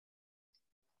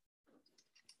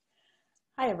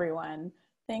Hi, everyone.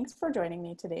 Thanks for joining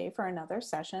me today for another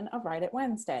session of Write It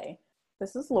Wednesday.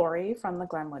 This is Lori from the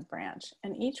Glenwood branch,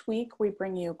 and each week we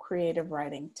bring you creative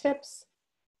writing tips,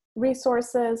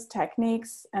 resources,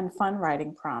 techniques, and fun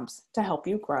writing prompts to help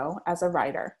you grow as a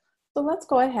writer. So let's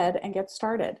go ahead and get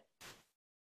started.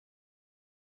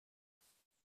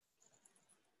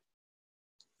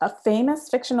 A famous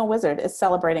fictional wizard is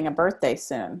celebrating a birthday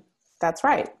soon. That's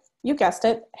right, you guessed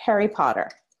it, Harry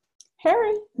Potter.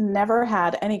 Harry never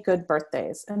had any good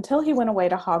birthdays until he went away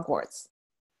to Hogwarts.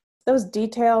 Those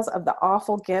details of the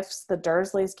awful gifts the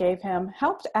Dursleys gave him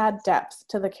helped add depth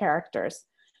to the characters,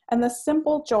 and the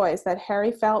simple joys that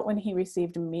Harry felt when he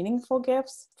received meaningful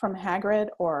gifts from Hagrid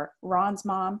or Ron's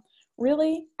mom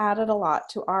really added a lot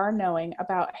to our knowing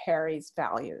about Harry's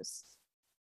values.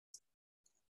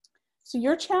 So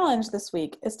your challenge this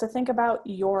week is to think about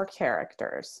your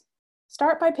characters.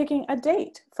 Start by picking a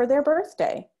date for their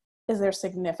birthday. Is there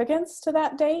significance to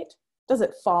that date? Does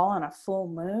it fall on a full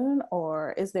moon,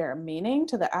 or is there a meaning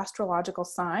to the astrological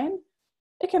sign?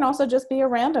 It can also just be a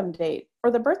random date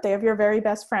or the birthday of your very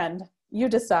best friend. You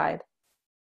decide.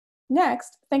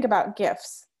 Next, think about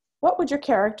gifts. What would your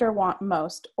character want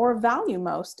most or value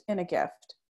most in a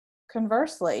gift?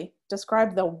 Conversely,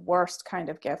 describe the worst kind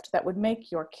of gift that would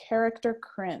make your character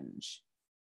cringe.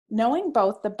 Knowing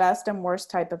both the best and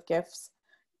worst type of gifts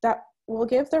that will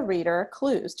give the reader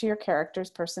clues to your character's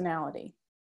personality.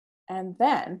 And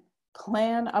then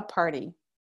plan a party.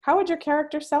 How would your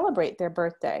character celebrate their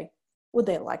birthday? Would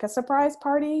they like a surprise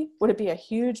party? Would it be a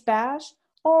huge bash?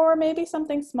 Or maybe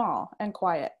something small and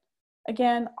quiet?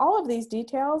 Again, all of these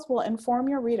details will inform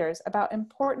your readers about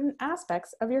important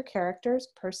aspects of your character's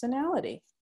personality.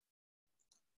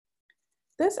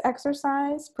 This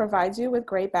exercise provides you with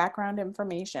great background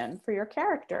information for your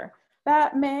character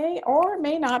that may or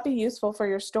may not be useful for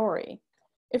your story.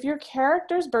 If your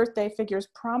character's birthday figures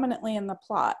prominently in the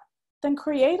plot, then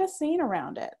create a scene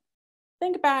around it.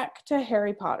 Think back to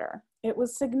Harry Potter. It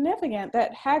was significant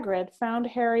that Hagrid found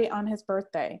Harry on his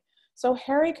birthday, so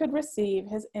Harry could receive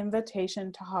his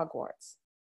invitation to Hogwarts.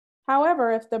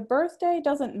 However, if the birthday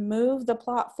doesn't move the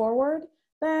plot forward,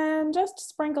 then just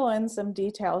sprinkle in some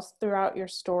details throughout your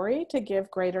story to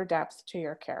give greater depth to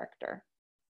your character.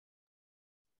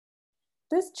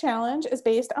 This challenge is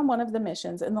based on one of the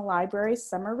missions in the library's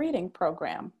summer reading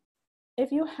program. If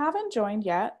you haven't joined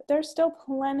yet, there's still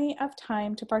plenty of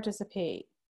time to participate.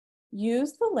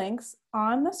 Use the links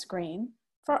on the screen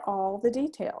for all the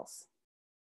details.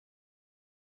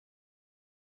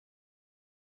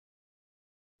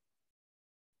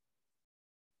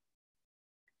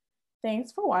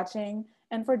 Thanks for watching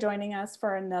and for joining us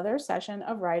for another session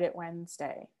of Write It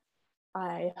Wednesday.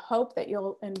 I hope that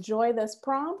you'll enjoy this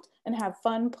prompt and have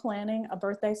fun planning a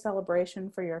birthday celebration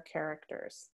for your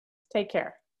characters. Take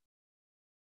care.